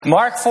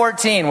Mark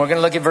 14, we're going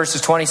to look at verses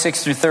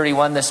 26 through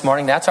 31 this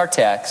morning. That's our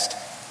text.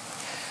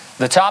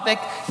 The topic,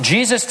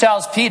 Jesus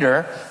tells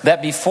Peter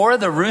that before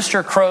the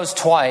rooster crows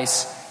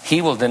twice,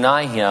 he will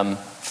deny him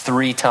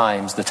 3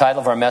 times. The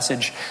title of our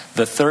message,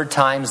 The Third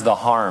Time's the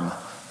Harm.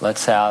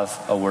 Let's have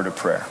a word of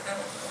prayer.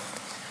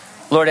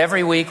 Lord,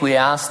 every week we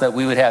ask that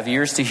we would have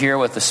ears to hear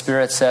what the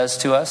Spirit says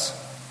to us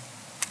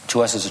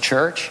as a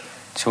church,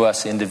 to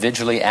us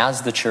individually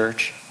as the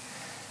church.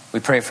 We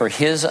pray for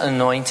His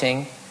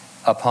anointing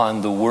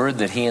upon the word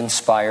that He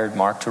inspired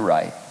Mark to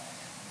write.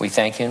 We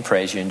thank You and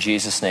praise You in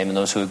Jesus' name. And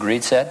those who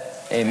agreed said,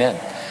 Amen.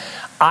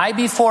 I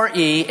before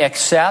E,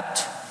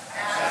 except.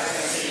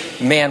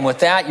 Man,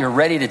 with that, you're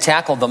ready to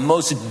tackle the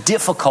most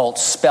difficult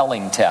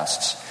spelling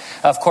tests.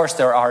 Of course,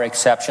 there are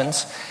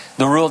exceptions.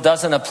 The rule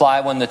doesn't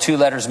apply when the 2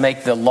 letters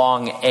make the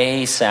long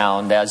A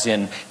sound, as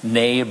in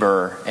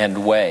neighbor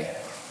and way.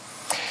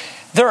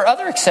 There are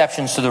other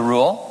exceptions to the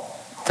rule.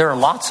 There are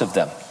lots of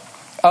them.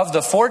 Of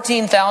the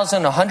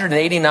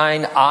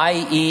 14,189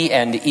 IE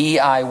and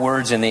EI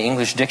words in the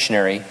English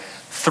dictionary,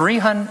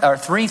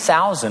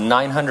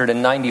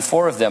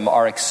 3,994 of them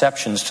are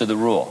exceptions to the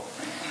rule.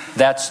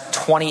 That's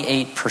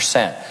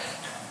 28%.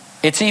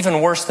 It's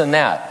even worse than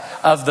that.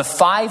 Of the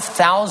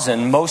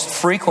 5,000 most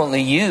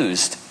frequently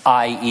used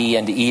IE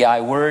and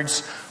EI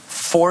words,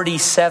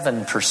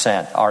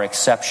 47% are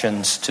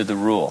exceptions to the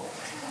rule.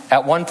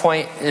 At one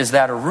point, is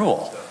that a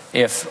rule?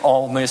 If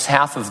almost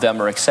half of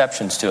them are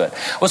exceptions to it.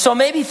 Well, so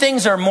maybe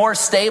things are more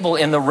stable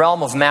in the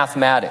realm of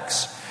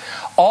mathematics.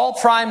 All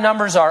prime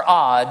numbers are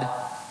odd,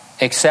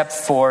 except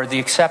for the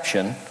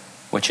exception,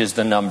 which is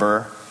the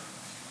number.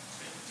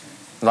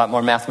 A lot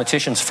more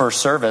mathematicians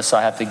first service.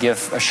 I have to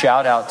give a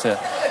shout out to.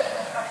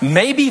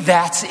 Maybe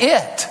that's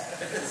it.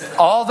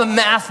 All the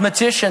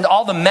mathematicians,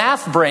 all the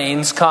math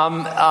brains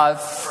come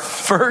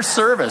first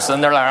service,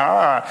 and they're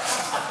like,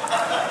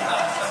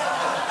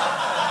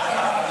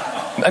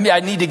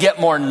 I need to get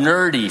more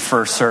nerdy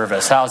first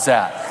service. How's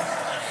that?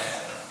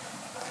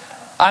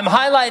 I'm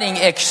highlighting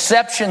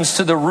exceptions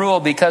to the rule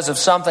because of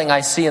something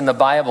I see in the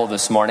Bible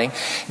this morning.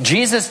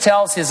 Jesus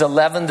tells His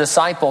 11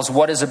 disciples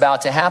what is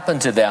about to happen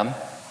to them,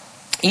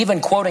 even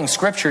quoting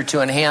scripture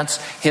to enhance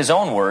His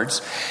own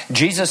words.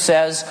 Jesus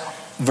says,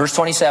 verse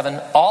 27,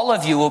 all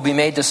of you will be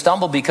made to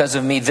stumble because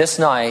of me this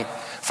night,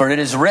 for it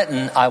is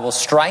written, I will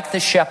strike the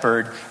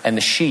shepherd and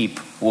the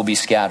sheep will be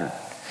scattered.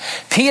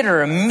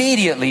 Peter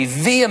immediately,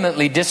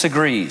 vehemently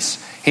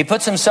disagrees. He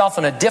puts himself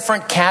in a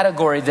different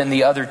category than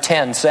the other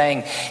 10,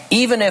 saying,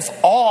 even if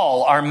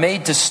all are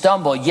made to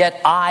stumble, yet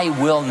I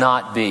will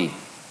not be.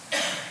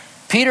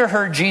 Peter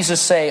heard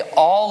Jesus say,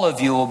 all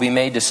of you will be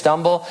made to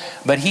stumble,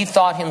 but he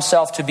thought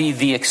himself to be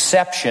the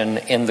exception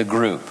in the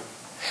group.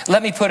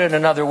 Let me put it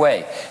another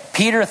way.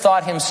 Peter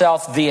thought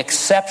himself the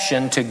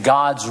exception to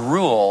God's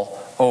rule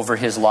over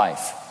his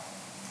life.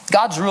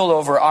 God's rule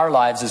over our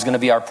lives is going to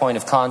be our point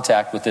of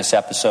contact with this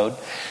episode.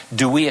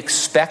 Do we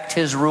expect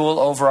His rule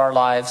over our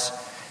lives?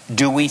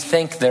 Do we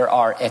think there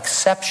are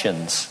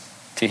exceptions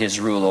to His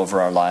rule over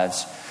our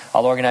lives?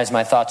 I'll organize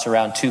my thoughts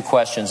around 2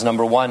 questions.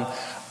 Number 1,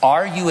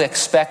 are you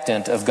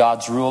expectant of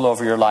God's rule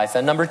over your life?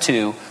 And number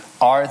 2,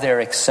 are there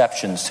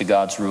exceptions to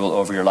God's rule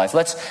over your life?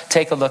 Let's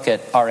take a look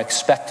at our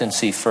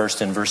expectancy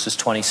first in verses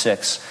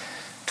 26,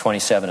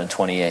 27, and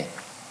 28.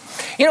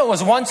 You know, it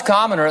was once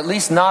common, or at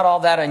least not all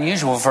that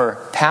unusual, for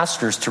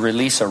pastors to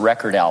release a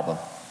record album.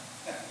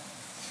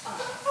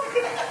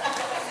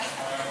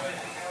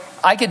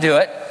 I could do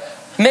it.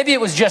 Maybe it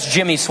was just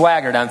Jimmy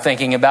Swaggart I'm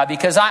thinking about,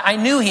 because I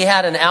knew he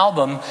had an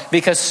album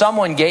because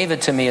someone gave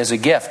it to me as a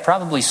gift.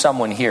 Probably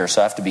someone here,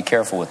 so I have to be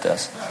careful with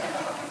this.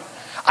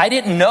 I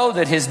didn't know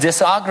that his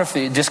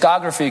discography,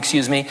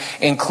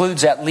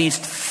 includes at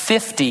least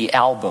 50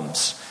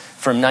 albums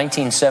from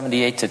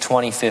 1978 to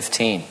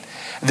 2015.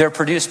 They're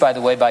produced, by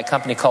the way, by a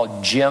company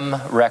called Jim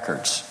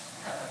Records.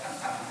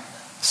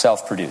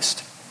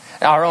 Self-produced.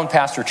 Our own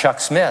pastor, Chuck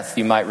Smith,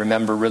 you might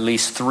remember,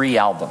 released 3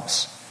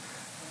 albums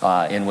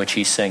in which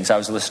he sings. I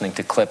was listening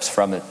to clips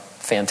from it.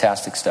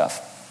 Fantastic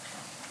stuff.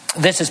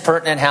 This is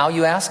pertinent how,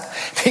 you ask?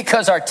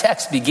 Because our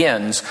text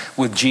begins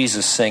with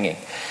Jesus singing.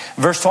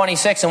 Verse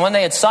 26, and when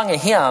they had sung a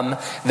hymn,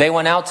 they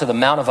went out to the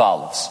Mount of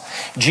Olives.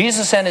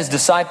 Jesus and His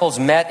disciples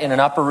met in an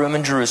upper room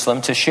in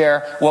Jerusalem to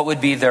share what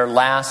would be their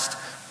last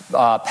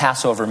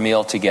Passover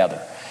meal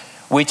together.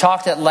 We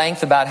talked at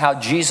length about how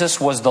Jesus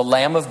was the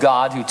Lamb of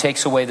God who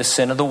takes away the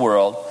sin of the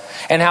world,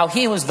 and how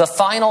He was the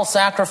final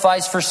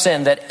sacrifice for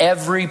sin that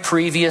every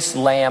previous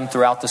lamb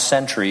throughout the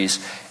centuries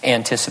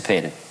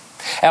anticipated.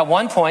 At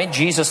one point,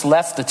 Jesus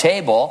left the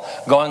table,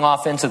 going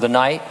off into the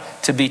night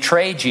to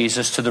betray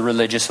Jesus to the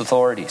religious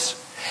authorities.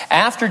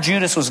 After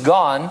Judas was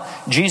gone,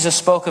 Jesus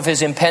spoke of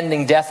His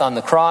impending death on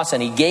the cross,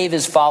 and He gave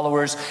His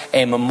followers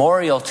a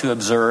memorial to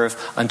observe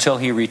until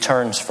He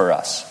returns for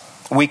us.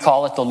 We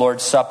call it the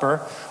Lord's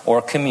Supper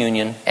or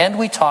communion, and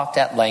we talked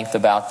at length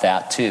about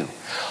that too.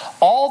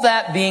 All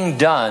that being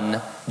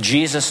done,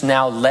 Jesus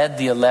now led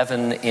the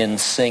 11 in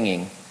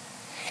singing.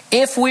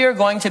 If we are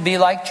going to be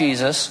like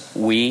Jesus,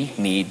 we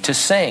need to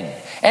sing.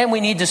 And we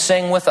need to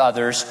sing with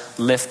others,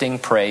 lifting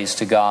praise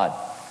to God.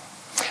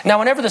 Now,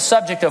 whenever the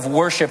subject of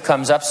worship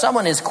comes up,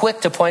 someone is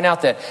quick to point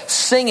out that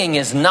singing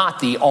is not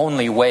the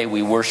only way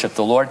we worship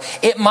the Lord.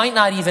 It might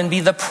not even be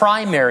the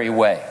primary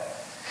way.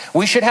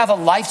 We should have a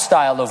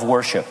lifestyle of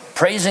worship,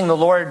 praising the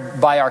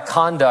Lord by our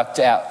conduct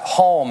at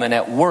home and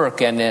at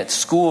work and at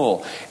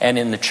school and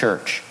in the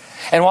church.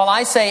 And while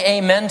I say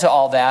amen to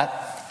all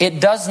that, it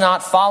does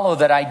not follow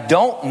that I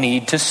don't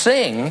need to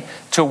sing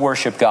to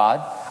worship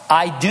God.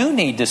 I do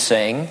need to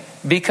sing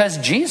because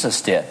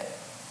Jesus did.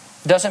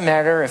 Doesn't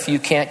matter if you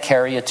can't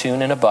carry a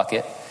tune in a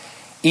bucket.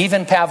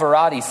 Even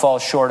Pavarotti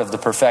falls short of the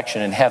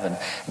perfection in heaven.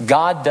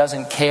 God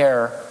doesn't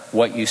care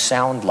what you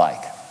sound like.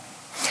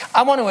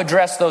 I want to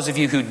address those of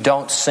you who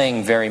don't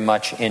sing very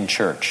much in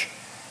church.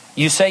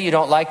 You say you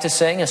don't like to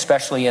sing,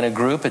 especially in a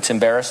group. It's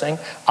embarrassing.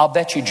 I'll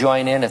bet you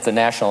join in at the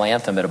national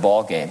anthem at a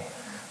ball game,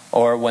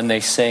 or when they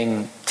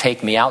sing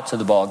 "Take Me Out to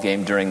the Ball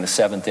Game" during the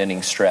 7th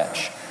inning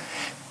stretch.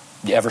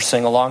 You ever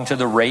sing along to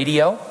the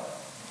radio?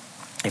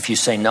 If you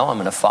say no, I'm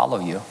going to follow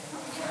you.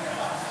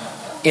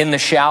 In the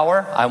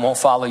shower, I won't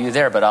follow you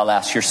there, but I'll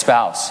ask your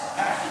spouse.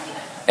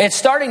 It's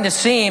starting to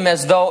seem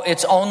as though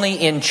it's only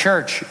in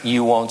church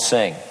you won't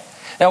sing.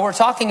 Now, we're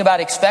talking about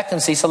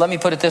expectancy, so let me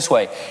put it this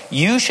way.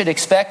 You should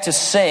expect to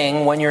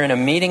sing when you're in a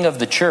meeting of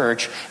the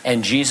church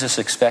and Jesus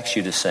expects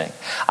you to sing.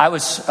 I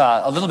was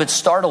a little bit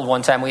startled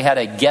one time. We had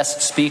a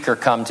guest speaker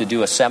come to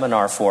do a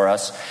seminar for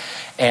us.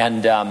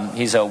 And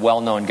he's a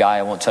well-known guy.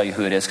 I won't tell you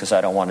who it is because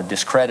I don't want to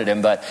discredit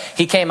him. But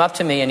he came up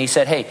to me and he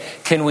said, "Hey,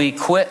 can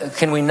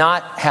we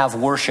not have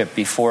worship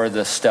before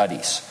the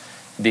studies?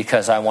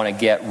 Because I want to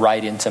get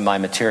right into my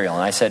material."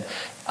 And I said,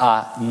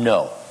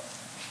 "No.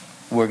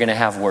 We're going to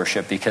have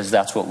worship because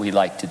that's what we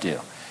like to do.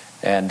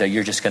 And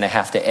you're just going to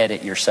have to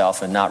edit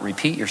yourself and not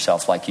repeat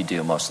yourself like you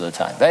do most of the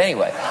time." But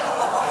anyway.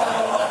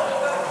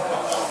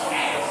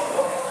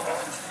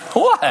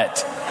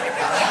 What?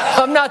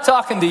 I'm not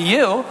talking to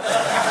you.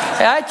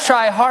 I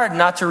try hard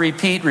not to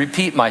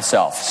repeat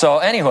myself. So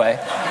anyway,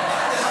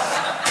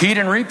 Pete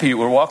and repeat.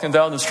 We're walking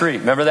down the street.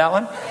 Remember that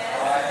one?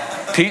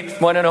 Pete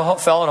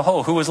fell in a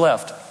hole. Who was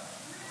left?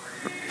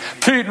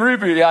 Pete and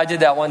repeat. Yeah, I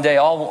did that one day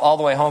all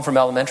the way home from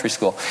elementary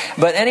school.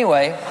 But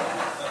anyway,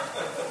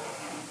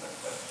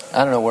 I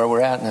don't know where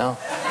we're at now.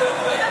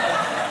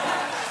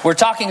 We're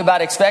talking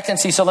about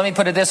expectancy, so let me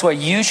put it this way.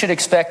 You should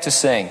expect to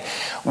sing.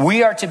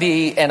 We are to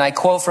be, and I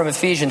quote from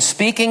Ephesians,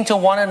 speaking to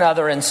one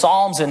another in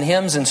psalms and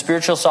hymns and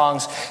spiritual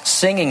songs,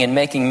 singing and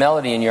making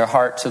melody in your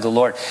heart to the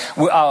Lord.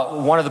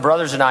 One of the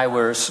brothers and I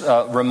were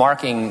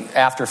remarking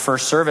after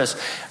first service,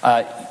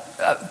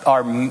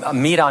 our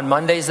Meet on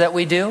Mondays that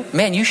we do.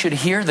 Man, you should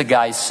hear the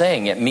guys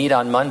sing at Meet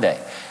on Monday.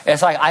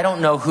 It's like, I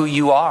don't know who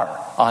you are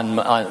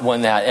on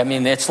when that. I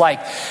mean, it's like,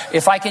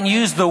 if I can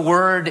use the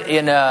word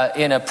in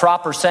a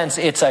proper sense,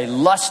 it's a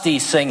lusty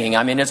singing.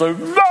 I mean, it's like,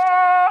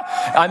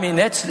 ah! I mean,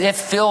 it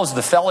fills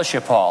the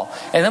fellowship hall.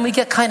 And then we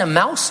get kind of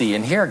mousy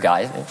in here,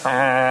 guys.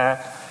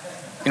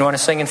 You want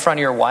to sing in front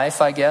of your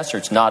wife, I guess? Or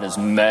it's not as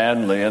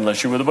manly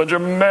unless you're with a bunch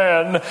of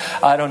men.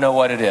 I don't know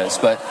what it is.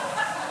 But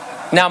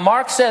now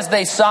Mark says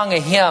they sung a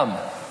hymn.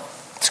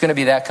 It's going to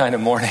be that kind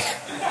of morning.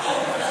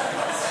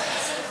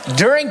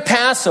 During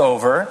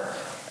Passover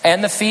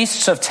and the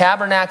Feasts of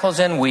Tabernacles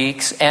and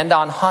Weeks and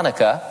on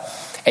Hanukkah,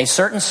 a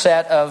certain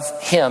set of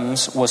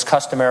hymns was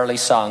customarily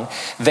sung.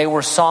 They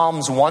were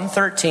Psalms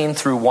 113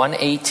 through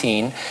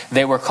 118.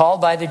 They were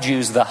called by the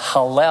Jews the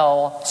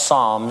Hallel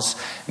Psalms,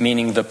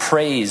 meaning the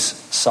praise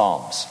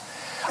psalms.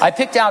 I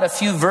picked out a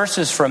few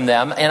verses from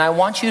them, and I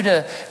want you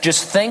to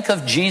just think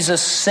of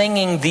Jesus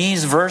singing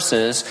these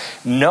verses,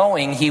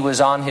 knowing he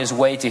was on his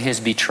way to his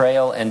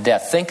betrayal and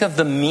death. Think of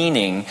the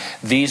meaning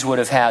these would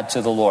have had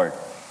to the Lord.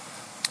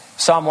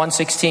 Psalm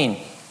 116.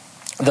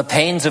 The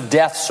pains of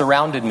death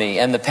surrounded me,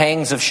 and the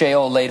pangs of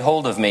Sheol laid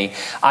hold of me.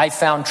 I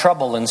found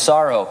trouble and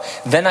sorrow.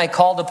 Then I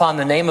called upon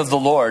the name of the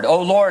Lord.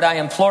 O Lord, I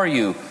implore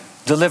you,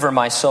 deliver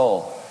my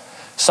soul.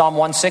 Psalm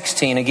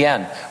 116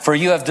 again. For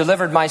you have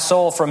delivered my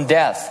soul from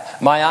death,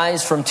 my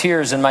eyes from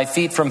tears, and my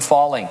feet from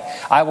falling.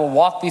 I will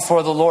walk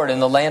before the Lord in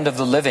the land of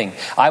the living.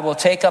 I will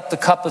take up the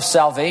cup of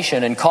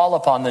salvation and call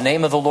upon the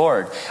name of the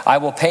Lord. I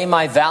will pay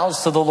my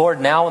vows to the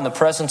Lord now in the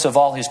presence of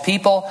all his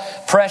people.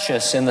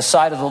 Precious in the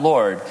sight of the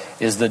Lord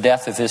is the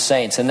death of his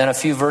saints. And then a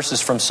few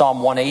verses from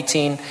Psalm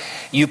 118.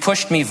 You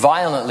pushed me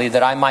violently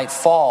that I might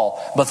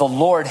fall, but the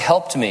Lord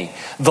helped me.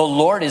 The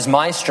Lord is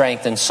my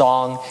strength and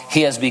song.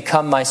 He has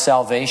become my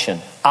salvation.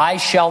 I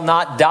shall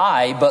not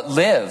die, but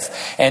live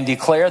and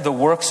declare the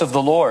works of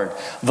the Lord.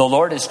 The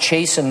Lord has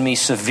chastened me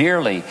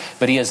severely,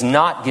 but he has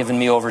not given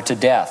me over to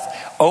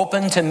death.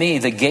 Open to me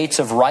the gates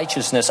of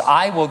righteousness.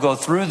 I will go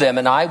through them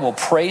and I will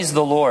praise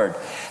the Lord.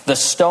 The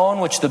stone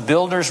which the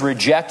builders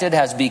rejected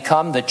has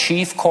become the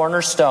chief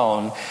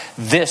cornerstone.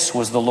 This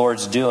was the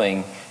Lord's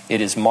doing.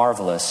 It is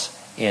marvelous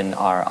in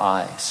our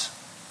eyes.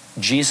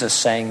 Jesus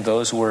sang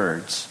those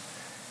words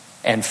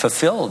and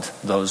fulfilled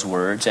those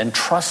words and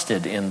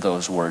trusted in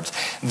those words.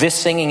 This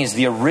singing is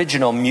the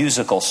original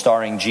musical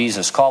starring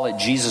Jesus. Call it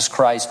Jesus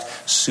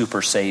Christ,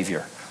 Super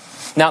Savior.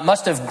 Now, it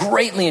must have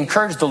greatly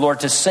encouraged the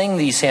Lord to sing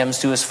these hymns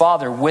to his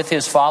Father with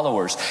his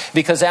followers,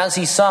 because as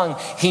he sung,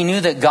 he knew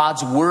that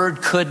God's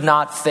word could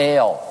not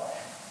fail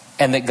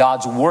and that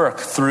God's work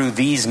through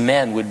these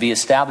men would be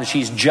established.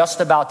 He's just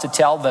about to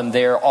tell them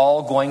they're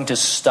all going to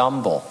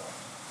stumble,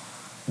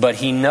 but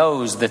he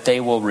knows that they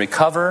will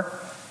recover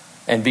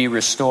and be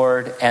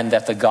restored and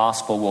that the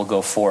gospel will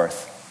go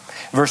forth.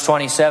 Verse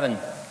 27,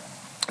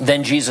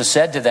 then Jesus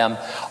said to them,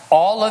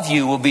 all of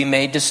you will be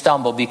made to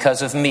stumble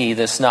because of me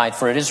this night,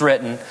 for it is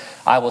written,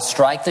 I will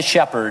strike the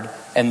shepherd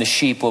and the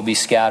sheep will be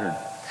scattered.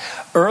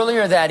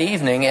 Earlier that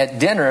evening at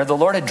dinner, the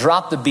Lord had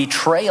dropped the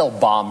betrayal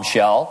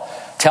bombshell,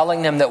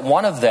 telling them that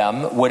one of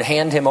them would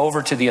hand him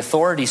over to the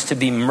authorities to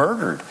be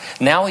murdered.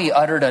 Now he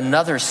uttered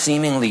another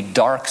seemingly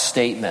dark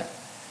statement.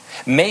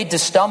 Made to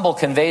stumble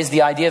conveys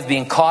the idea of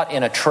being caught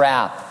in a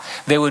trap.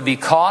 They would be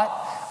caught,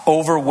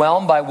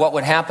 overwhelmed by what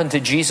would happen to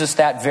Jesus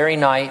that very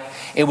night.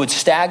 It would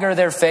stagger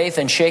their faith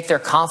and shake their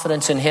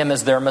confidence in him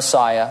as their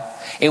Messiah.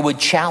 It would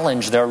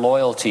challenge their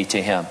loyalty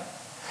to him.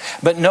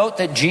 But note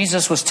that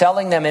Jesus was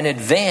telling them in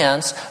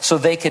advance so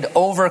they could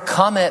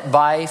overcome it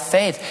by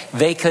faith.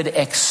 They could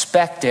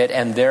expect it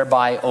and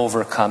thereby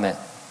overcome it.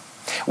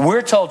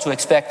 We're told to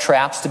expect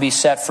traps to be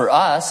set for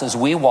us as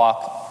we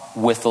walk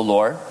with the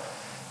Lord.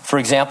 For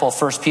example,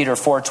 1 Peter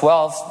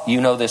 4:12, you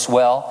know this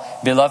well.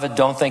 Beloved,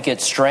 don't think it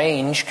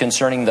strange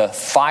concerning the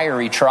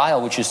fiery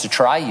trial which is to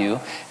try you,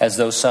 as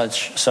though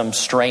some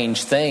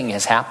strange thing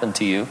has happened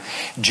to you.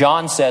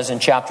 John says in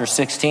chapter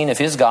 16 of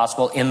his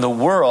gospel, in the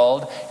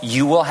world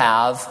you will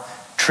have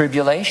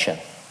tribulation.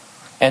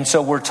 And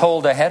so we're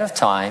told ahead of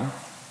time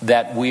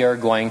that we are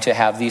going to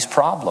have these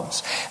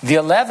problems. The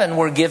 11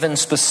 were given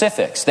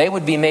specifics. They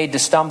would be made to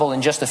stumble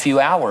in just a few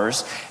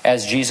hours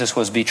as Jesus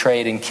was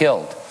betrayed and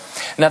killed.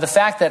 Now, the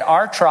fact that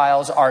our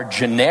trials are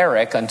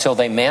generic until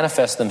they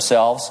manifest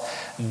themselves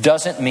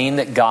doesn't mean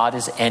that God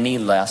is any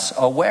less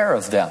aware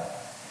of them.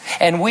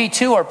 And we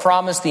too are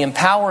promised the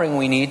empowering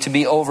we need to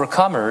be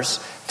overcomers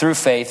through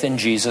faith in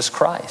Jesus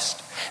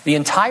Christ. The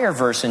entire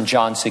verse in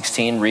John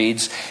 16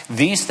 reads,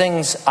 these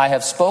things I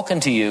have spoken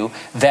to you,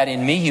 that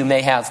in me you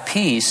may have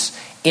peace.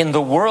 In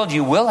the world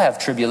you will have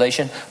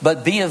tribulation,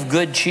 but be of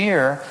good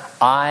cheer.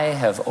 I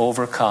have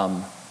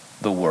overcome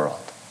the world.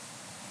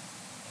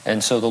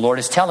 And so the Lord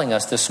is telling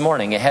us this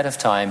morning ahead of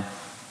time,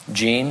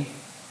 Gene,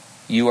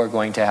 you are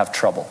going to have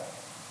trouble.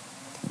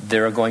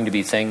 There are going to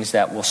be things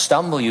that will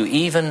stumble you,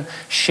 even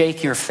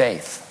shake your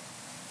faith.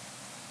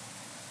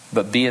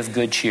 But be of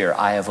good cheer.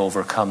 I have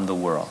overcome the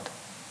world.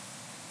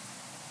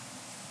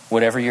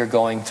 Whatever you're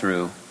going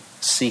through,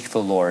 seek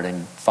the Lord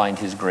and find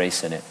his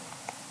grace in it.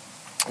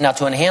 Now,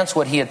 to enhance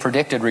what he had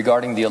predicted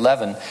regarding the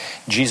 11,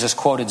 Jesus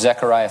quoted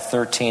Zechariah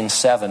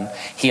 13:7.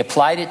 He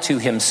applied it to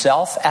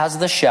himself as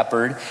the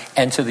shepherd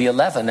and to the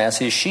 11 as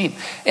his sheep.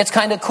 It's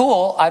kind of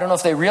cool. I don't know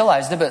if they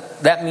realized it,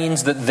 but that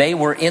means that they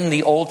were in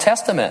the Old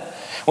Testament.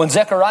 When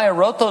Zechariah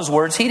wrote those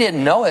words, he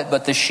didn't know it,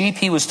 but the sheep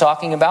he was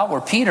talking about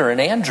were Peter and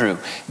Andrew,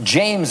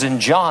 James and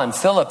John,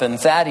 Philip and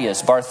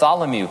Thaddeus,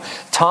 Bartholomew,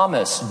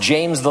 Thomas,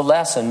 James the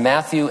Less, and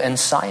Matthew and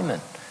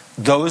Simon.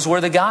 Those were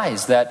the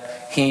guys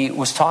that he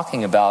was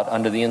talking about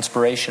under the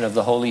inspiration of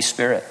the Holy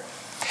Spirit.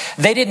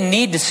 They didn't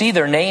need to see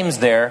their names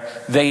there.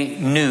 They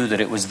knew that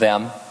it was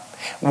them.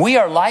 We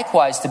are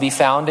likewise to be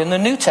found in the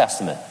New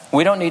Testament.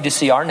 We don't need to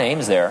see our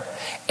names there.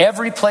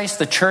 Every place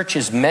the church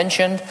is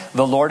mentioned,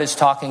 the Lord is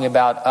talking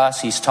about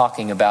us. He's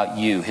talking about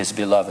you, his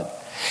beloved.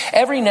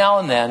 Every now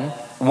and then,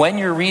 when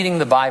you're reading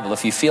the Bible,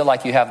 if you feel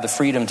like you have the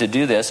freedom to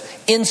do this,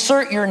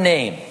 insert your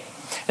name.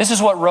 This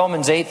is what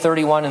Romans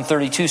 8:31 and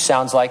 32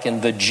 sounds like in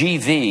the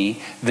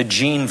GV, the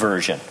Gene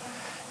version.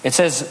 It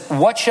says,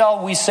 what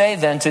shall we say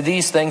then to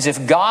these things?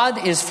 If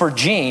God is for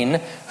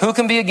Gene, who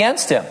can be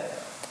against him?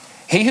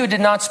 He who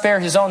did not spare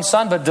his own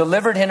son, but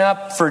delivered him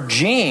up for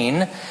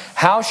Gene,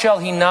 how shall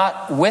he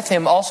not with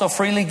him also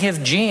freely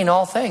give Gene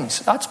all things?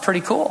 That's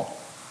pretty cool.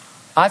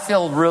 I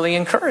feel really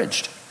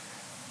encouraged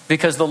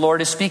because the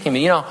Lord is speaking to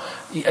me. You know,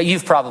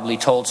 you've probably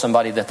told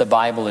somebody that the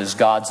Bible is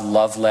God's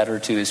love letter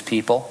to his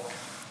people.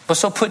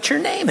 So put your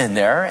name in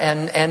there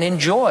and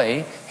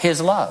enjoy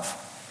his love.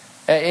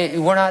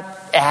 We're not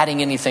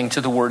adding anything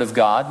to the Word of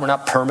God. We're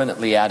not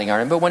permanently adding our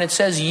name. But when it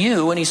says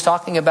you and he's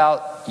talking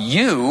about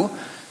you,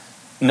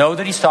 know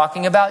that he's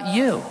talking about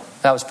you.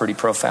 That was pretty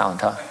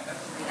profound, huh?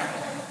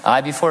 I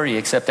before E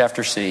except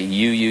after C.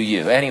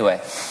 You. Anyway,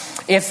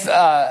 if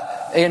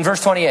in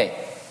verse 28,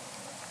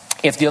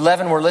 if the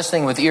 11 were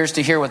listening with ears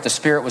to hear what the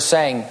Spirit was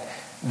saying,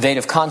 they'd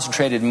have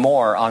concentrated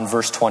more on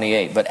verse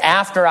 28. But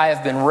after I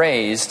have been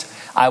raised,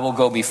 I will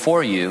go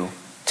before you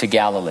to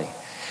Galilee.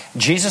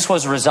 Jesus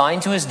was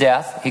resigned to his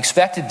death. He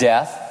expected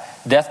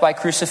death by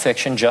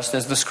crucifixion, just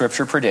as the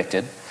scripture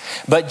predicted.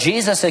 But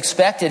Jesus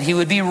expected he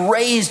would be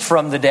raised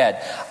from the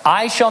dead.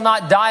 I shall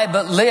not die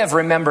but live,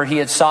 remember he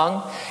had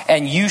sung,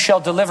 and you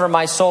shall deliver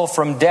my soul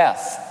from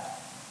death.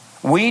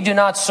 We do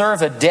not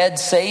serve a dead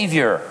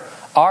Savior.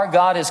 Our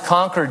God has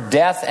conquered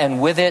death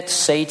and with it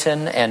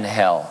Satan and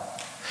hell.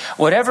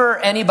 Whatever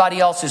anybody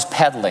else is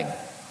peddling,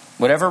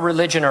 whatever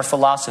religion or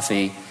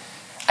philosophy,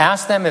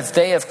 Ask them if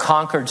they have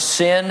conquered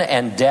sin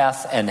and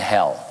death and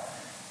hell,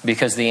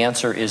 because the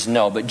answer is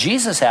no. But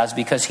Jesus has,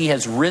 because he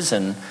has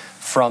risen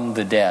from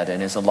the dead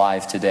and is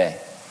alive today.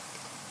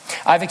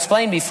 I've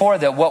explained before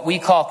that what we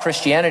call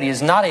Christianity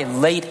is not a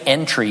late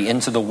entry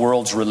into the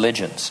world's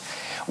religions.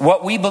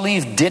 What we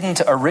believe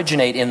didn't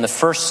originate in the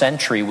first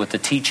century with the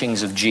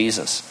teachings of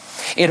Jesus.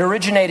 It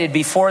originated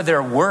before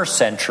there were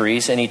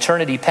centuries in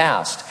eternity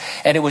past,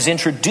 and it was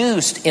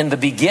introduced in the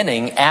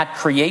beginning at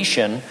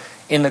creation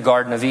in the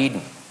Garden of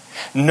Eden.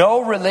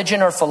 No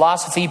religion or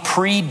philosophy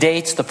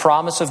predates the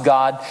promise of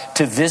God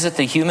to visit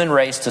the human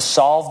race to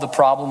solve the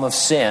problem of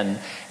sin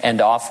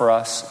and offer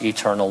us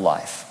eternal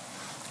life.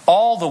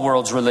 All the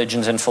world's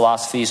religions and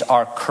philosophies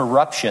are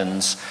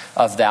corruptions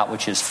of that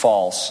which is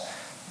false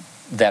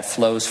that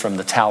flows from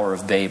the Tower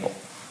of Babel.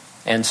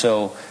 And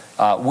so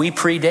we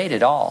predate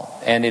it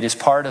all, and it is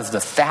part of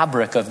the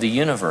fabric of the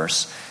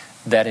universe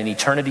that in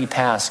eternity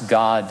past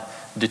God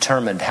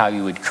determined how he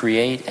would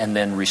create and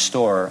then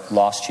restore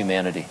lost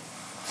humanity.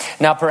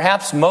 Now,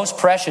 perhaps most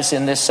precious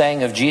in this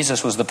saying of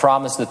Jesus was the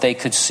promise that they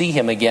could see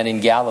him again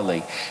in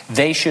Galilee.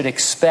 They should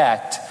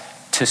expect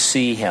to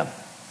see him.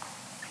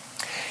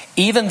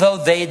 Even though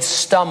they'd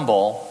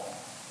stumble,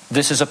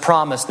 this is a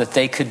promise that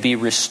they could be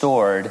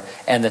restored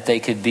and that they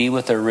could be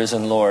with their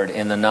risen Lord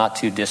in the not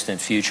too distant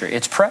future.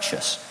 It's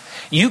precious.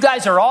 You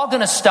guys are all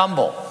going to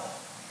stumble,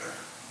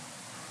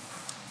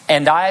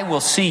 and I will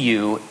see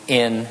you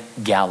in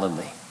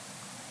Galilee.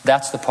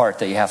 That's the part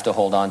that you have to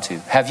hold on to.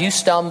 Have you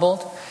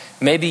stumbled?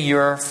 Maybe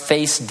you're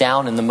face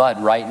down in the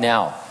mud right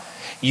now.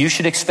 You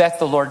should expect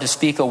the Lord to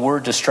speak a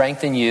word to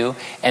strengthen you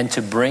and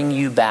to bring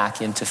you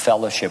back into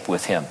fellowship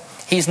with him.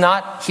 He's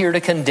not here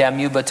to condemn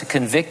you, but to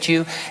convict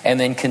you and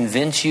then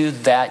convince you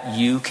that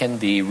you can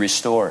be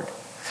restored.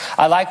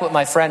 I like what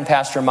my friend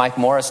Pastor Mike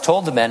Morris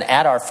told the men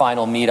at our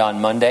final meet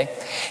on Monday.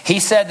 He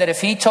said that if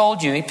he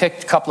told you, he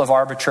picked a couple of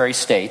arbitrary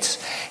states.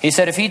 He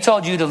said if he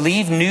told you to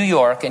leave New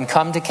York and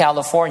come to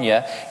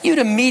California, you'd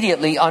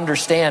immediately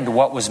understand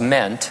what was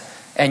meant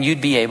and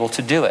you'd be able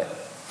to do it.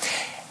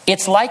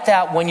 It's like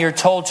that when you're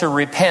told to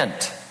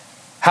repent.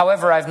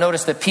 However, I've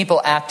noticed that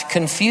people act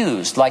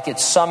confused, like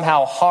it's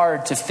somehow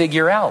hard to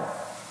figure out.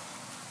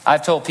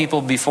 I've told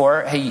people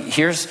before, hey,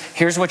 here's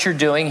what you're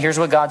doing. Here's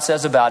what God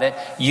says about it.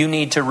 You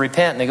need to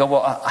repent. And they go,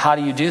 well, how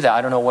do you do that?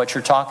 I don't know what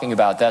you're talking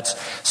about. That's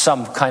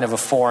some kind of a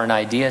foreign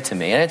idea to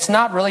me. And it's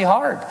not really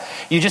hard.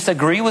 You just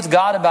agree with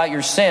God about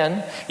your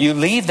sin. You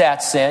leave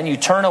that sin. You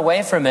turn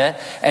away from it.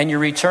 And you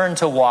return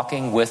to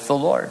walking with the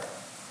Lord.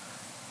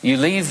 You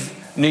leave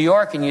New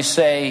York and you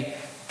say,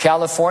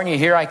 California,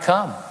 here I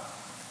come.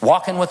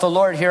 Walking with the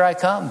Lord, here I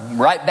come.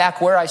 Right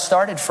back where I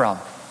started from.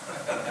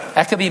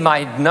 That could be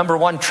my number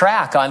one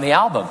track on the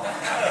album.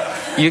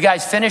 You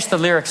guys finish the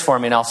lyrics for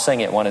me and I'll sing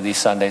it one of these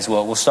Sundays.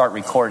 We'll start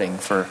recording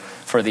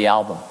for the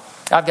album.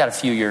 I've got a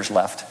few years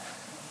left.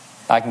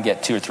 I can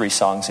get 2 or 3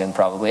 songs in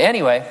probably.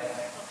 Anyway,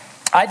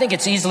 I think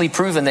it's easily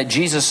proven that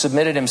Jesus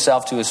submitted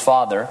himself to his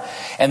Father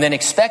and then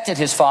expected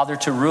his Father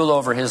to rule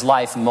over his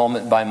life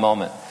moment by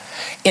moment.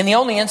 In the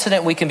only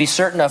incident we can be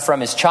certain of from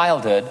his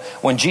childhood,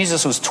 when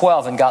Jesus was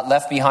 12 and got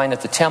left behind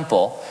at the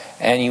temple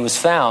and he was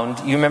found,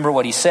 you remember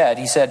what he said?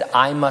 He said,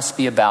 I must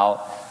be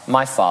about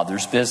my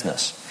Father's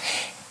business.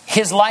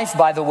 His life,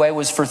 by the way,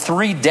 was for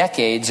 3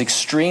 decades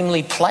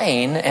extremely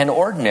plain and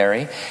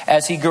ordinary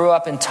as he grew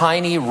up in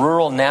tiny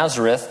rural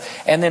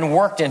Nazareth and then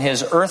worked in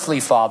his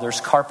earthly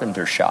father's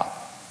carpenter shop.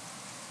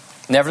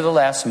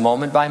 Nevertheless,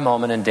 moment by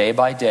moment and day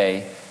by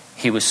day,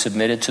 he was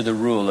submitted to the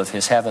rule of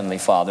his heavenly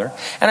Father.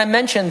 And I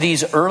mentioned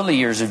these early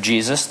years of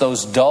Jesus,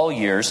 those dull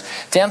years,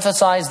 to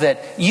emphasize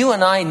that you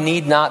and I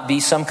need not be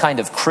some kind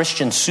of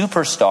Christian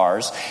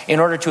superstars in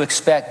order to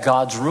expect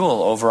God's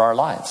rule over our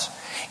lives.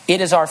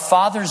 It is our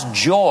Father's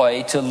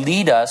joy to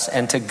lead us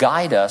and to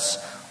guide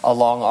us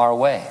along our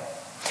way.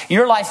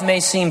 Your life may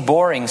seem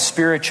boring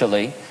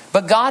spiritually,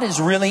 but God is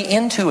really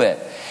into it.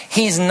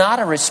 He's not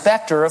a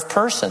respecter of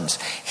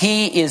persons.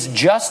 He is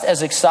just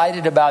as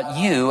excited about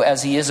you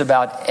as he is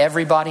about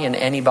everybody and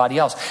anybody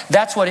else.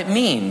 That's what it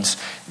means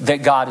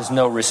that God is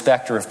no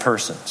respecter of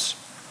persons.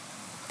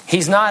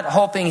 He's not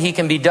hoping he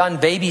can be done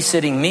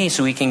babysitting me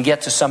so he can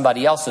get to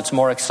somebody else that's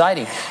more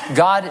exciting.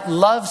 God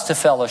loves to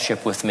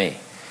fellowship with me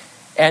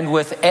and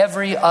with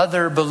every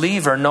other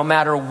believer, no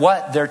matter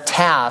what their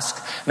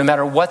task, no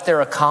matter what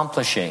they're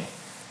accomplishing.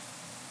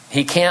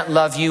 He can't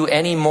love you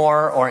any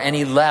more or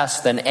any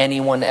less than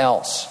anyone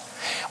else.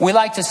 We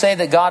like to say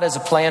that God has a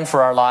plan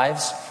for our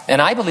lives,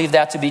 and I believe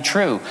that to be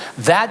true.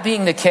 That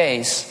being the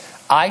case,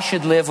 I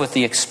should live with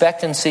the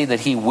expectancy that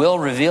he will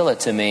reveal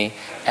it to me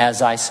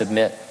as I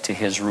submit to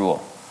his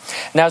rule.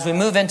 Now, as we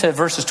move into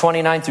verses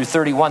 29 through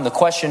 31, the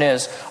question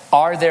is,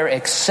 are there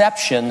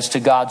exceptions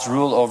to God's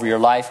rule over your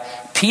life?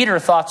 Peter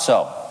thought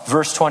so.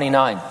 Verse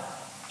 29.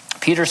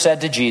 Peter said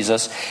to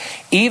Jesus,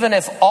 even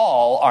if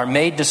all are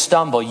made to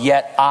stumble,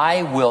 yet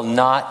I will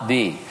not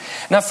be.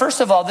 Now, first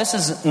of all, this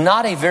is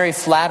not a very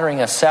flattering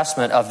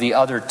assessment of the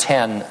other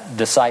 10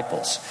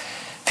 disciples.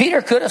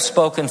 Peter could have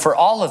spoken for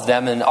all of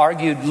them and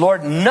argued,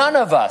 Lord, none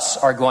of us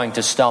are going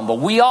to stumble.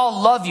 We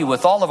all love you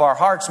with all of our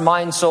hearts,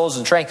 minds, souls,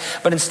 and strength.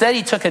 But instead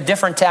he took a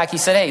different tack. He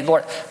said, hey,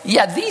 Lord,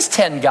 yeah, these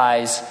 10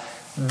 guys,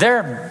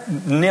 they're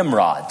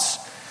Nimrods.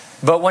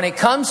 But when it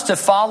comes to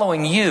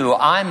following you,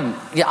 I'm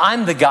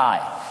the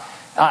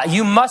guy.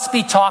 You must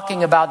be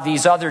talking about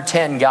these other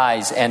 10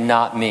 guys and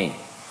not me.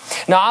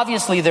 Now,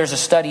 obviously, there's a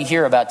study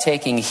here about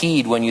taking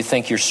heed when you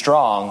think you're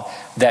strong,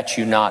 that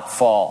you not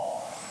fall.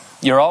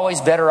 You're always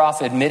better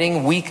off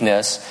admitting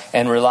weakness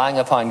and relying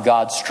upon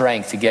God's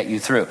strength to get you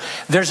through.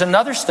 There's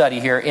another study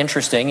here,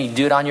 interesting. You can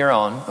do it on your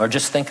own, or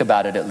just think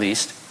about it at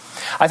least.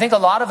 I think a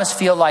lot of us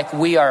feel like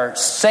we are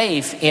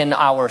safe in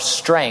our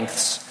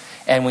strengths,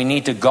 and we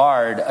need to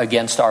guard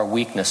against our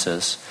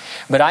weaknesses.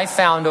 But I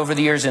found over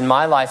the years in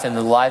my life and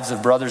the lives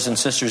of brothers and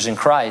sisters in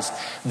Christ,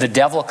 the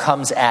devil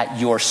comes at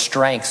your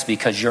strengths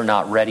because you're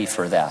not ready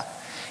for that.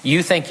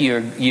 You think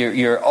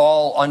you're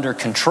all under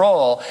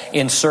control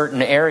in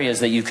certain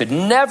areas, that you could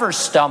never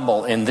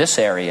stumble in this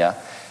area.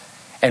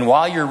 And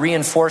while you're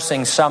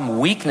reinforcing some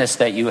weakness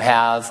that you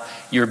have,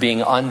 you're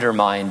being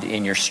undermined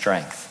in your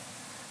strength.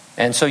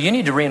 And so you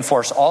need to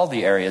reinforce all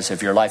the areas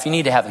of your life. You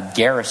need to have a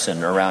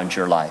garrison around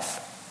your life.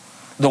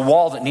 The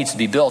wall that needs to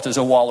be built is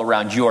a wall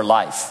around your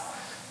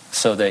life,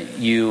 so that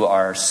you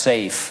are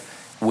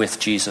safe with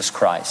Jesus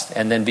Christ.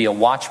 And then be a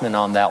watchman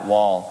on that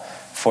wall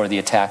for the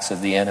attacks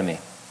of the enemy.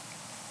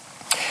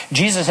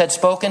 Jesus had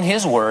spoken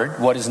his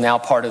word, what is now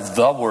part of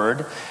the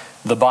word,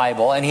 the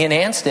Bible, and he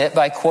enhanced it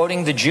by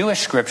quoting the Jewish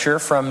scripture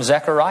from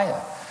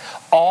Zechariah.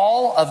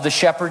 All of the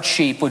shepherd's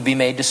sheep would be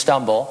made to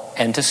stumble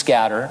and to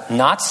scatter,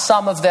 not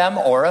some of them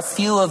or a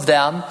few of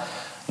them,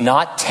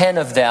 not 10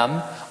 of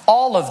them,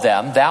 all of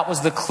them. That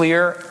was the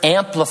clear,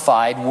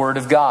 amplified word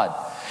of God.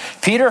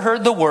 Peter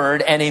heard the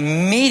word and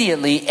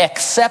immediately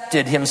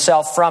accepted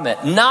himself from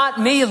it.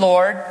 Not me,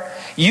 Lord.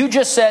 You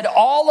just said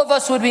all of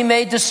us would be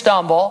made to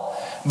stumble,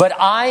 but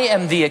I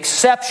am the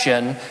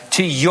exception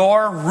to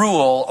your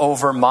rule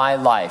over my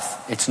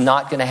life. It's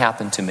not going to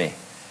happen to me.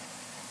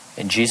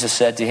 And Jesus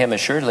said to him,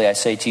 assuredly, I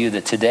say to you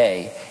that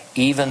today,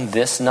 even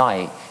this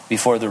night,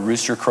 before the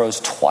rooster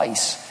crows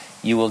twice,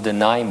 you will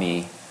deny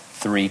me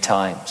 3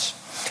 times.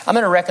 I'm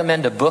going to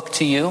recommend a book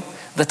to you.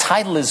 The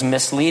title is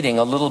misleading,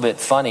 a little bit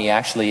funny,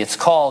 actually. It's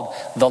called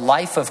The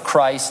Life of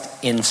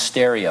Christ in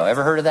Stereo.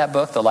 Ever heard of that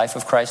book, The Life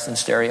of Christ in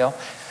Stereo?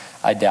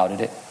 I doubted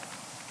it.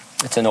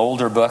 It's an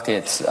older book.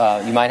 It's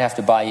you might have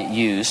to buy it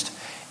used.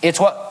 It's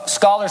what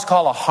scholars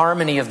call a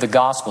harmony of the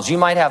Gospels. You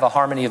might have a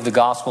harmony of the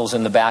Gospels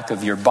in the back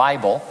of your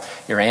Bible,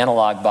 your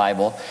analog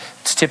Bible.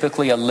 It's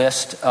typically a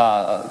list,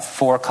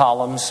 4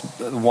 columns,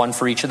 one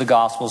for each of the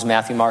Gospels,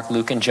 Matthew, Mark,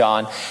 Luke, and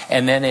John.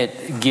 And then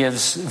it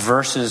gives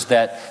verses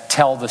that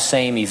tell the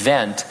same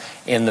event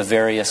in the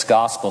various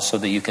Gospels so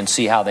that you can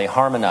see how they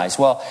harmonize.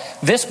 Well,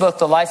 this book,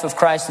 The Life of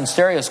Christ in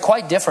Stereo, is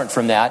quite different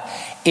from that.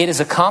 It is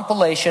a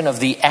compilation of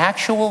the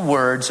actual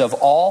words of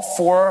all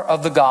 4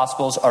 of the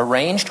Gospels,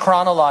 arranged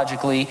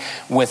chronologically,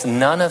 with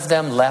none of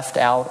them left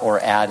out or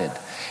added.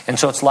 And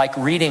so it's like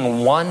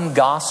reading one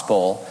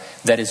Gospel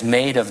that is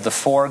made of the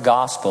 4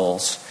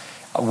 Gospels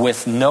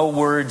with no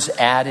words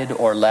added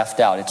or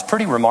left out. It's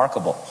pretty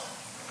remarkable.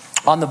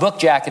 On the book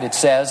jacket it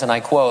says, and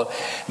I quote,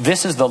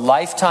 "This is the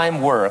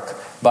lifetime work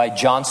by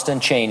Johnston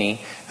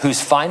Cheney, whose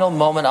final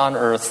moment on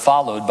earth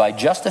followed by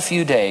just a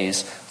few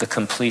days the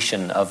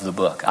completion of the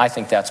book." I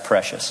think that's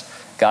precious.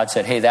 God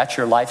said, hey, that's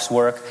your life's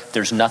work.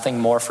 There's nothing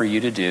more for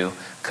you to do.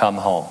 Come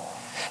home.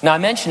 Now I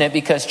mention it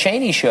because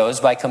Cheney shows,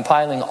 by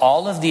compiling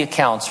all of the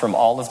accounts from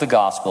all of the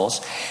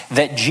Gospels,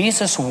 that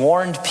Jesus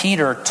warned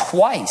Peter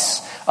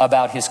twice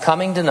about his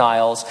coming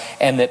denials,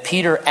 and that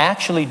Peter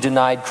actually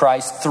denied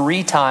Christ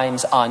 3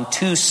 times on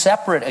 2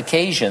 separate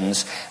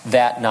occasions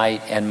that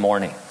night and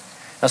morning.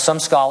 Now,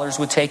 some scholars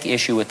would take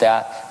issue with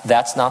that.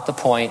 That's not the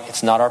point.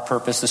 It's not our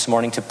purpose this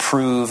morning to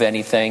prove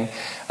anything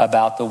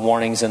about the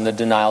warnings and the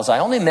denials. I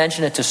only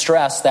mention it to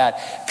stress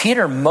that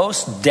Peter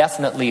most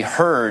definitely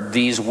heard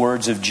these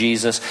words of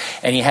Jesus,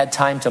 and he had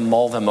time to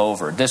mull them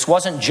over. This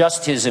wasn't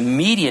just his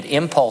immediate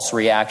impulse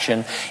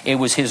reaction. It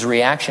was his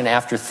reaction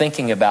after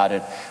thinking about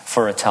it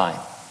for a time.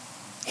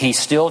 He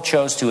still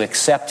chose to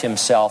accept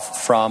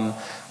himself from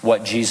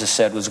what Jesus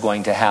said was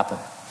going to happen.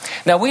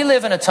 Now, we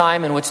live in a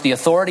time in which the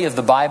authority of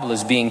the Bible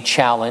is being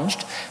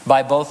challenged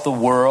by both the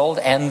world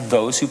and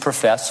those who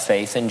profess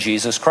faith in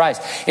Jesus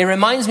Christ. It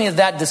reminds me of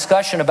that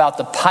discussion about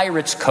the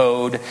Pirates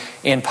Code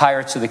in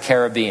Pirates of the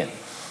Caribbean.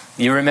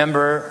 You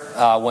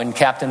remember when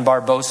Captain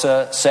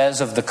Barbossa says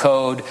of the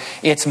code,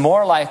 it's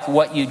more like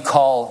what you'd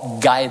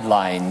call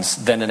guidelines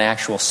than an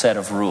actual set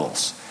of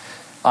rules.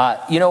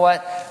 You know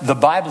what? The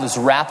Bible is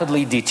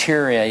rapidly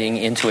deteriorating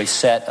into a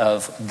set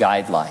of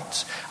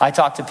guidelines. I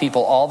talk to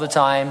people all the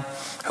time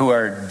who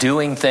are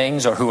doing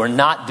things or who are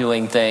not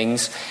doing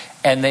things,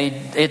 and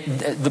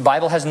the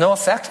Bible has no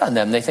effect on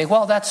them. They think,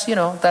 well, that's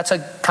a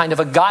kind of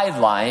a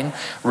guideline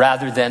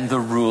rather than the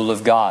rule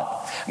of God.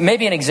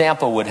 Maybe an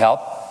example would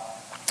help.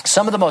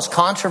 Some of the most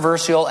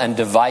controversial and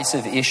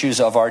divisive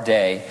issues of our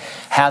day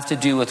have to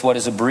do with what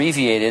is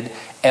abbreviated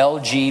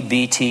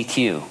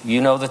LGBTQ.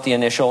 You know that the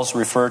initials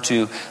refer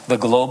to the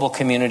global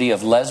community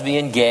of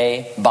lesbian,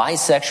 gay,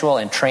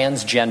 bisexual, and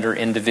transgender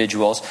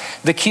individuals.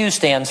 The Q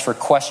stands for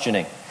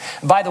questioning.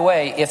 By the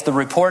way, if the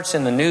reports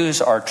in the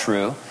news are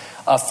true,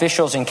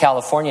 officials in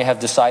California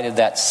have decided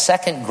that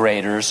second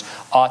graders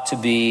ought to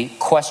be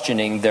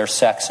questioning their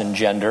sex and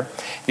gender.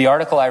 The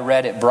article I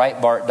read at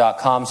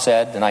Breitbart.com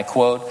said, and I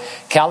quote,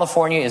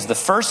 "California is the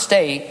first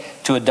state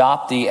to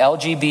adopt the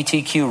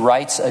LGBTQ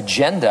rights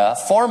agenda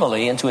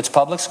formally into its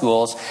public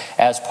schools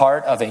as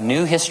part of a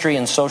new history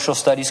and social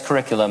studies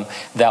curriculum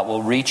that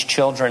will reach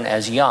children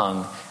as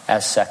young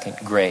as second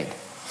grade."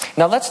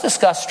 Now let's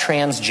discuss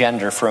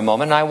transgender for a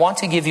moment, and I want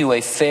to give you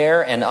a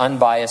fair and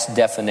unbiased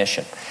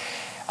definition.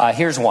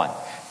 Here's one.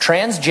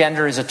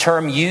 Transgender is a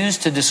term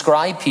used to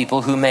describe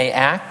people who may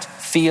act,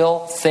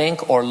 feel,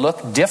 think, or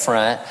look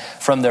different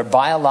from their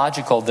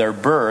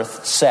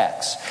birth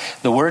sex.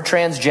 The word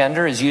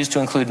transgender is used to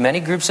include many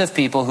groups of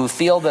people who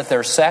feel that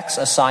their sex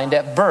assigned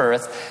at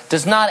birth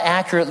does not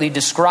accurately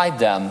describe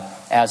them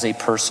as a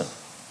person.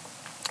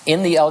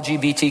 In the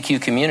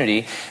LGBTQ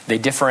community, they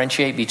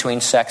differentiate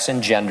between sex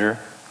and gender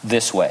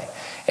this way.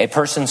 A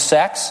person's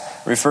sex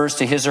refers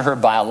to his or her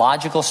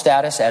biological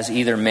status as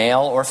either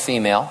male or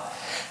female.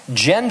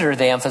 Gender,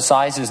 they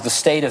emphasize, is the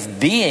state of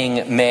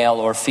being male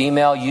or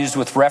female used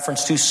with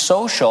reference to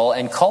social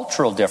and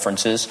cultural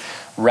differences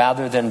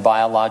rather than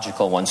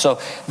biological ones. So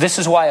this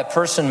is why a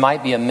person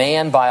might be a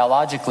man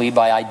biologically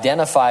but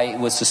identify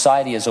with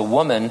society as a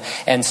woman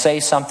and say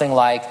something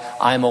like,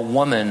 "I'm a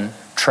woman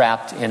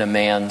trapped in a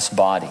man's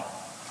body."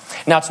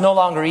 Now, it's no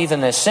longer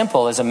even as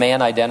simple as a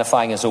man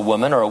identifying as a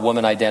woman or a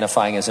woman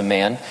identifying as a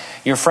man.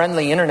 Your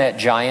friendly internet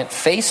giant,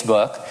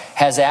 Facebook,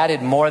 has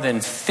added more than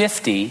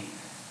 50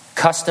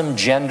 custom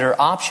gender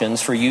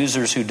options for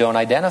users who don't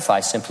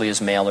identify simply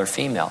as male or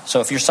female. So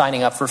if you're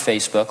signing up for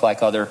Facebook,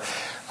 like other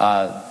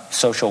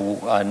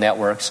social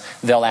networks,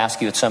 they'll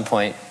ask you at some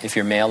point if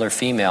you're male or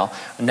female.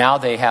 Now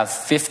they have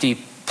 50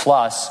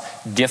 plus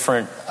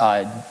different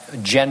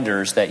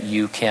genders that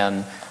you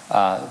can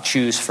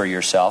choose for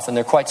yourself, and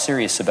they're quite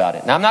serious about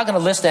it. Now, I'm not going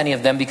to list any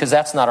of them because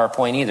that's not our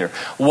point either.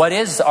 What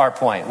is our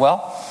point?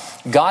 Well,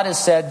 God has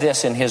said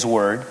this in His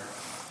Word.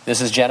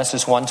 This is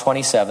Genesis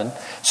 1:27.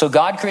 So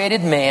God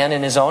created man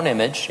in His own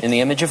image. In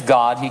the image of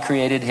God, He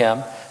created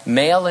him.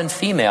 Male and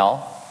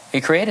female,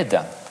 He created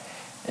them.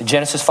 In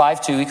Genesis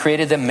 5:2, He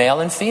created them male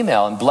and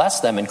female and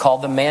blessed them and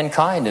called them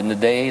mankind in the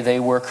day they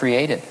were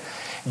created.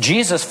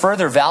 Jesus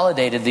further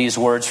validated these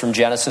words from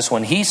Genesis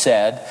when He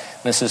said,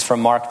 this is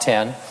from Mark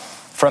 10,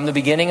 "From the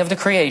beginning of the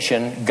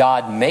creation,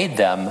 God made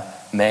them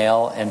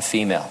male and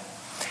female."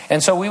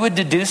 And so we would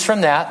deduce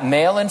from that,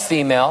 male and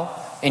female,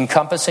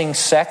 encompassing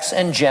sex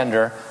and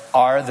gender,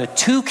 are the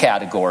two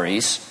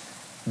categories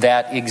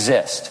that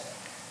exist.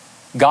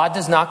 God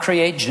does not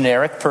create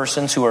generic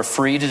persons who are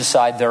free to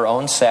decide their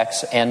own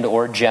sex and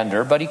or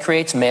gender, but He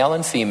creates male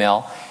and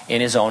female in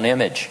His own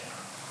image.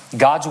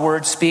 God's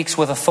Word speaks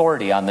with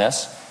authority on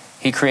this.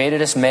 He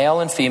created us male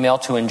and female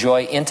to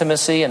enjoy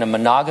intimacy in a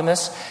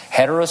monogamous,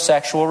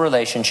 heterosexual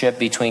relationship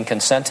between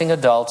consenting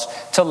adults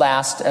to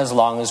last as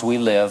long as we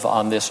live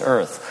on this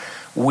earth.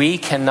 We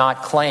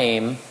cannot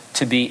claim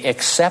to be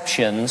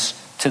exceptions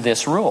to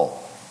this rule.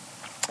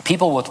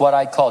 People with what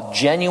I call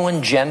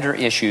genuine gender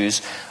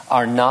issues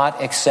are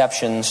not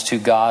exceptions to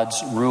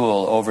God's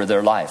rule over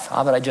their life.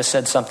 How about I just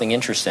said something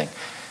interesting?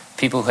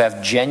 People who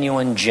have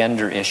genuine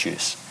gender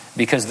issues,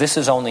 because this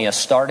is only a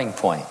starting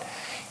point.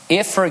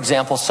 If, for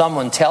example,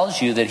 someone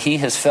tells you that he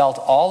has felt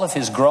all of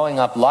his growing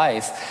up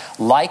life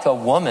like a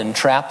woman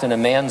trapped in a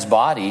man's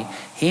body,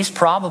 he's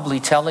probably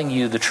telling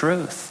you the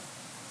truth.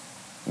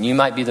 You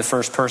might be the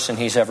first person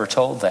he's ever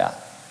told that.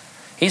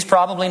 He's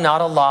probably not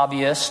a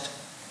lobbyist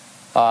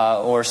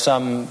or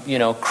some,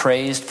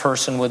 crazed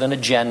person with an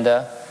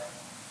agenda.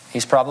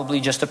 He's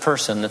probably just a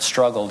person that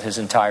struggled his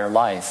entire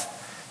life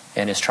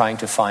and is trying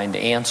to find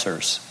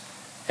answers.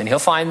 And he'll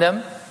find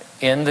them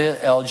in the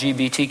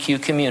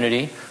LGBTQ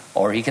community,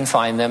 or he can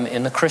find them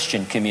in the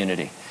Christian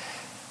community.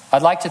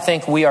 I'd like to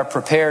think we are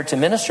prepared to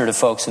minister to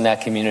folks in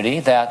that community,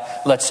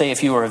 that, let's say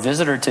if you are a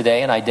visitor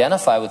today and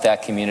identify with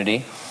that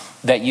community,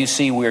 that you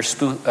see we're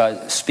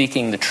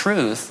speaking the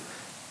truth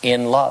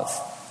in love.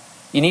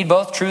 You need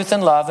both truth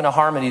and love in a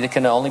harmony that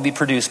can only be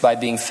produced by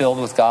being filled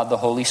with God the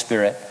Holy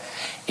Spirit.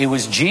 It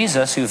was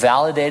Jesus who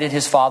validated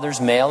His Father's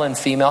male and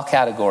female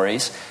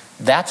categories.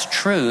 That's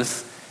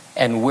truth,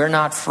 and we're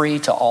not free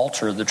to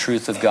alter the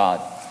truth of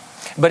God.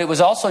 But it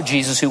was also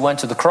Jesus who went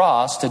to the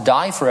cross to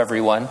die for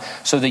everyone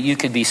so that you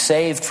could be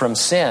saved from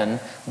sin.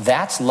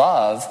 That's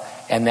love,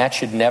 and that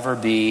should never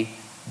be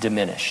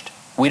diminished.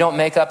 We don't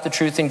make up the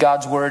truth in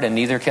God's Word, and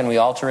neither can we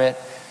alter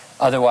it.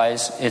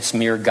 Otherwise, it's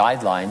mere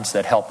guidelines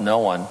that help no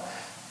one.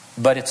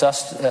 But it's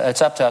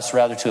up to us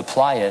rather to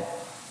apply it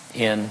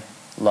in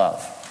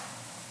love.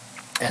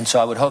 And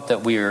so I would hope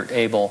that we are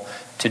able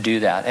to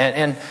do that.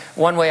 And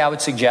one way I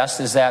would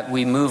suggest is that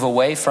we move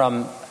away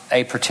from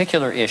a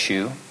particular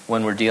issue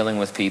when we're dealing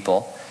with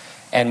people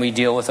And we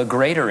deal with a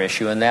greater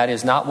issue, and that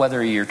is not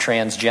whether you're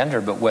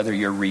transgender, but whether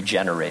you're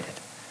regenerated.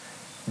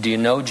 Do you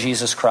know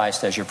Jesus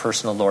Christ as your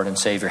personal Lord and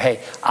Savior?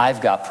 Hey, I've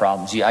got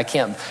problems.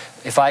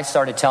 If I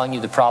started telling you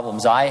the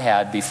problems I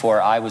had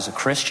before I was a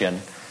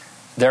Christian,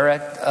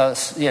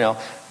 they're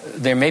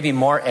maybe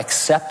more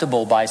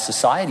acceptable by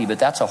society, but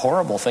that's a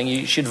horrible thing.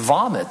 You should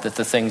vomit that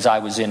the things I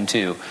was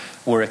into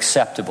were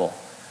acceptable.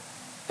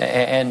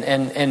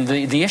 And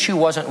the issue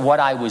wasn't what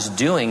I was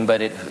doing,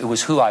 but it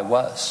was who I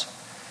was.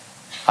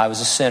 I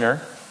was a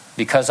sinner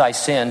because I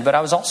sinned, but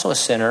I was also a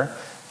sinner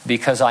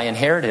because I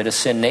inherited a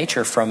sin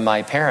nature from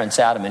my parents,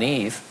 Adam and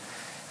Eve.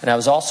 And I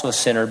was also a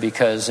sinner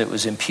because it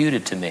was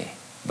imputed to me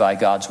by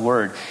God's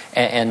word.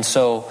 And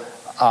so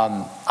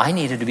I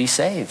needed to be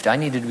saved. I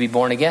needed to be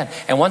born again.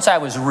 And once I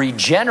was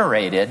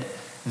regenerated,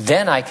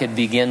 then I could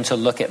begin to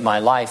look at my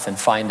life and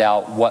find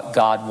out what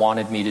God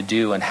wanted me to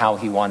do and how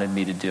he wanted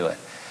me to do it.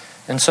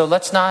 And so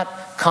let's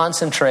not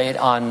concentrate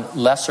on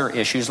lesser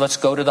issues. Let's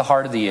go to the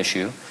heart of the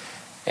issue.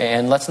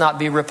 And let's not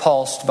be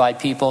repulsed by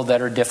people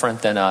that are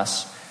different than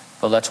us.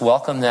 But let's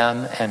welcome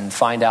them and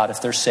find out if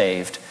they're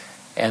saved.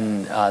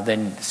 And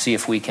then see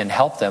if we can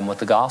help them with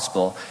the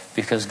gospel.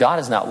 Because God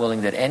is not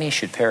willing that any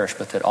should perish,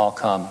 but that all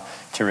come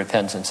to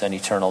repentance and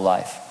eternal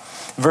life.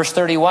 Verse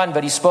 31,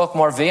 but he spoke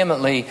more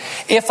vehemently,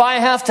 if I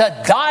have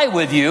to die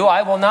with you,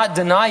 I will not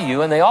deny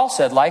you. And they all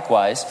said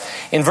likewise.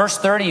 In verse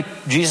 30,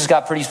 Jesus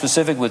got pretty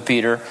specific with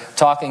Peter,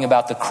 talking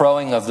about the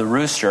crowing of the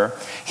rooster.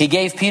 He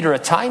gave Peter a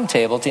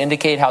timetable to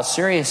indicate how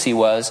serious he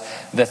was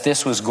that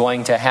this was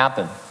going to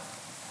happen.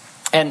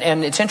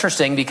 And it's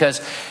interesting because,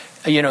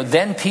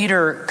 then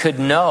Peter could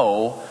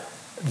know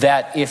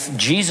that if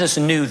Jesus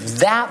knew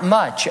that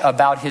much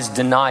about his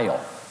denial,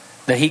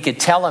 that he could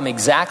tell him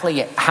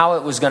exactly how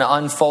it was going to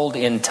unfold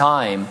in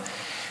time,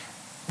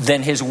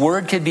 then his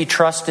word could be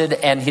trusted,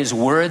 and his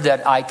word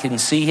that I can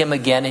see him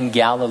again in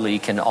Galilee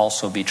can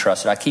also be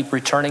trusted. I keep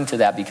returning to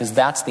that because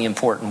that's the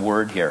important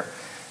word here.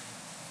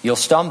 You'll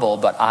stumble,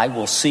 but I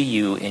will see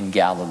you in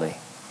Galilee.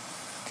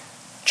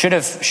 Should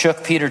have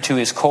shook Peter to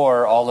his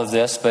core, all of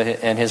this,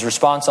 and his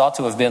response ought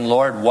to have been,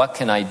 Lord, what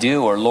can I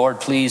do? Or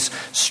Lord, please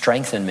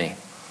strengthen me.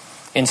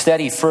 Instead,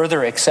 he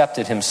further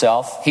accepted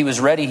himself. He was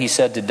ready, he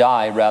said, to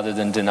die rather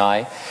than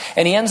deny.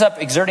 And he ends up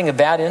exerting a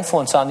bad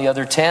influence on the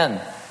other 10.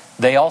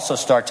 They also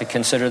start to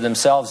consider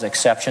themselves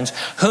exceptions.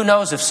 Who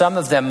knows if some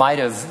of them might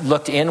have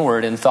looked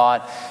inward and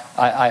thought,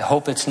 I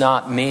hope it's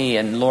not me,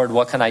 and Lord,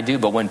 what can I do?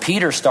 But when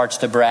Peter starts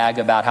to brag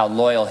about how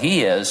loyal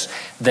he is,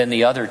 then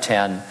the other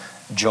 10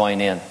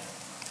 join in.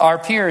 Our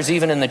peers,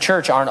 even in the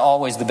church, aren't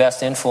always the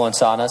best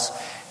influence on us.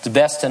 It's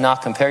best to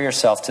not compare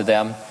yourself to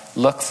them.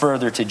 Look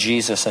further to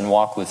Jesus and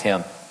walk with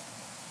him.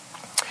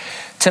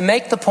 To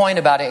make the point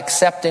about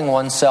accepting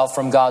oneself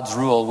from God's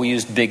rule, we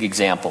used big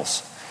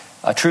examples.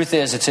 Truth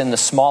is, it's in the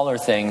smaller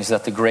things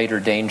that the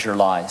greater danger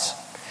lies.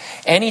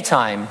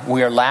 Anytime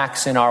we are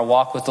lax in our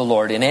walk with the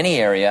Lord in any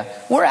area,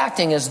 we're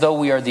acting as though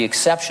we are the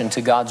exception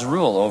to God's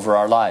rule over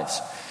our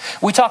lives.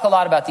 We talk a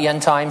lot about the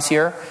end times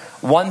here.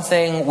 One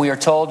thing we are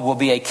told will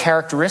be a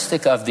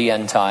characteristic of the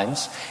end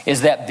times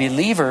is that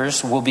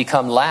believers will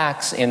become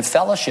lax in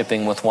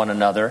fellowshipping with one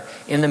another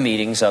in the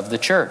meetings of the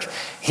church.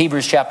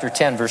 Hebrews chapter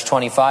 10, verse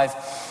 25,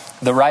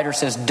 the writer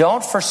says,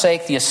 don't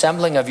forsake the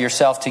assembling of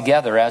yourself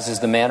together, as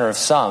is the manner of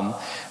some,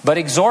 but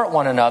exhort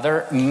one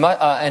another,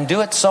 and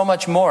do it so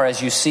much more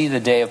as you see the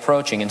day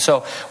approaching. And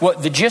so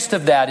what the gist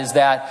of that is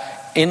that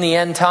in the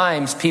end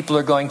times, people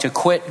are going to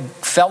quit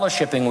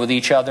fellowshipping with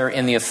each other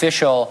in the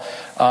official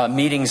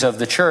meetings of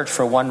the church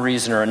for one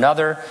reason or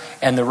another.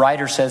 And the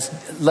writer says,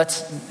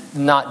 let's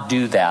not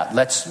do that.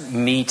 Let's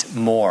meet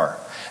more.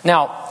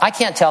 Now, I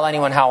can't tell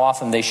anyone how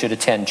often they should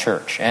attend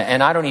church,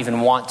 and I don't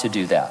even want to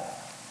do that.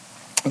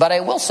 But I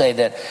will say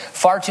that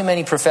far too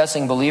many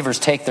professing believers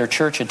take their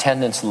church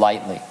attendance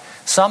lightly.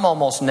 Some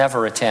almost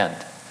never attend.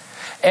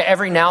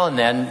 Every now and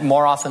then,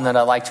 more often than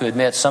I like to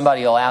admit,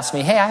 somebody will ask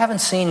me, hey, I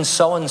haven't seen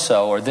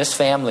so-and-so or this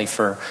family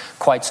for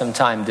quite some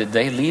time. Did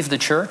they leave the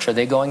church? Are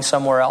they going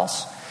somewhere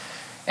else?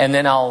 And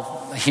then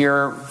I'll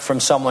hear from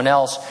someone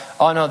else,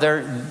 oh no,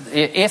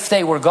 if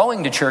they were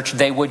going to church,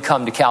 they would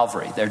come to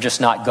Calvary. They're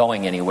just not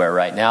going anywhere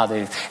right now.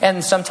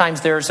 And sometimes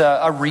there's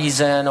a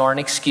reason or an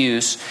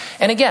excuse.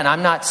 And again,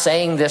 I'm not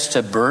saying this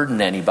to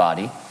burden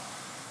anybody.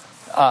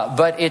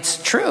 But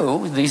it's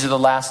true, these are the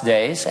last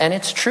days, and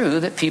it's true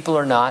that people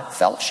are not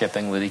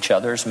fellowshipping with each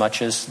other as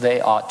much as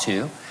they ought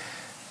to,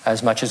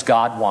 as much as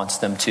God wants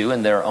them to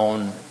in their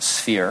own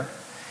sphere.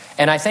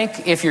 And I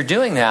think if you're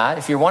doing that,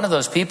 if you're one of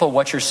those people,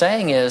 what you're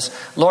saying is,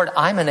 Lord,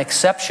 I'm an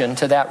exception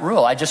to that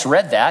rule. I just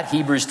read that.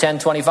 Hebrews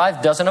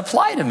 10:25 doesn't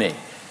apply to me.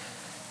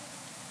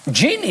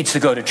 Gene needs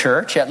to go to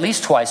church at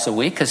least twice a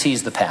week because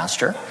he's the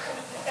pastor.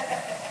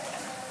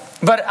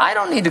 But I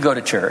don't need to go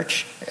to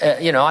church.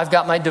 I've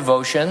got my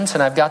devotions,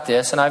 and I've got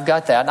this, and I've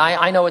got that. And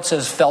I know it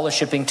says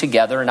fellowshipping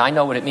together, and I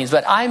know what it means.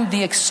 But I'm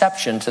the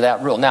exception to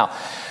that rule. Now,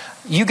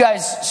 you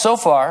guys, so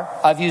far,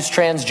 I've used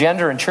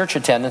transgender and church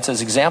attendance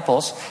as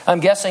examples. I'm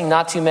guessing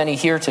not too many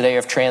here today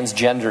have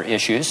transgender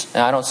issues.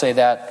 And I don't say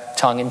that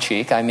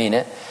tongue-in-cheek. I mean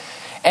it.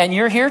 And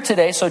you're here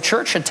today, so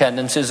church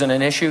attendance isn't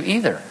an issue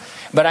either.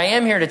 But I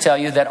am here to tell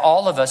you that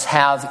all of us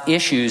have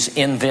issues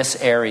in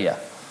this area.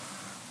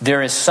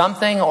 There is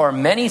something or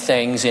many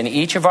things in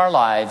each of our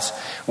lives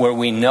where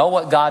we know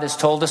what God has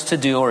told us to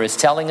do or is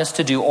telling us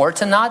to do or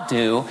to not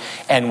do,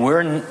 and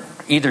we're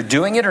either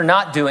doing it or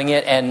not doing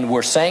it, and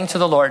we're saying to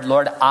the Lord,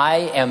 Lord,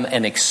 I am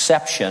an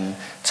exception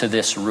to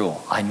this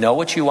rule. I know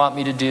what you want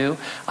me to do.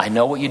 I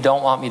know what you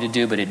don't want me to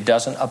do, but it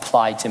doesn't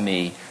apply to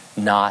me,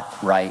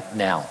 not right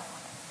now.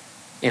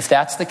 If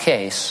that's the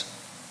case,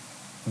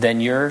 then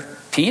you're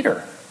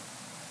Peter,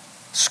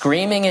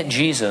 screaming at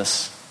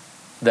Jesus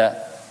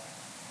that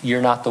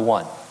you're not the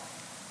one.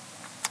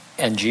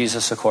 And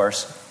Jesus, of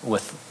course,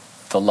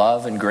 with the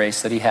love and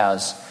grace that he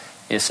has,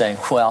 is saying,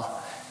 well,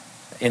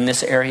 in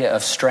this area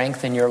of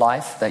strength in your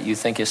life that you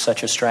think is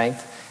such a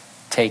strength,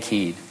 take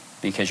heed,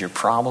 because you're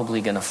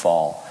probably going to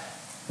fall.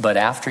 But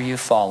after you've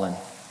fallen,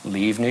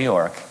 leave New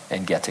York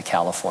and get to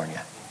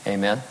California.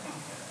 Amen?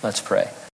 Let's pray.